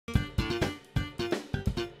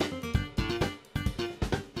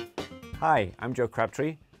Hi, I'm Crabtree,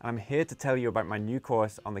 and I'm here to tell you about my new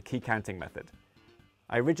course on the key counting method.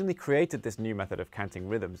 I originally created this new method of counting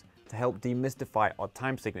rhythms to help demystify odd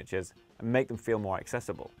time signatures and make them feel more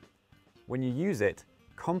accessible. When you use it,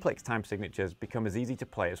 complex time signatures become as easy to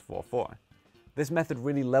play as 4/4. This method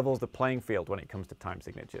really levels the playing field when it comes to time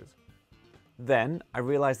signatures. Then, I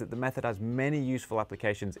realized that the method has many useful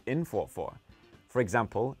applications in 4/4. For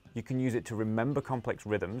example, you can use it to remember complex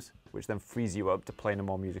rhythms, which then frees you up to play in a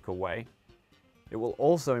more musical way. It will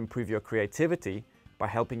also improve your creativity by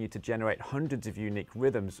helping you to generate hundreds of unique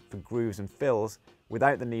rhythms for grooves and fills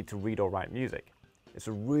without the need to read or write music. It's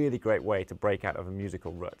a really great way to break out of a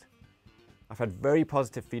musical rut. I've had very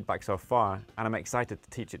positive feedback so far, and I'm excited to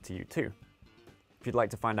teach it to you too. If you'd like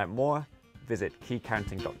to find out more, visit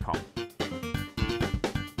keycounting.com.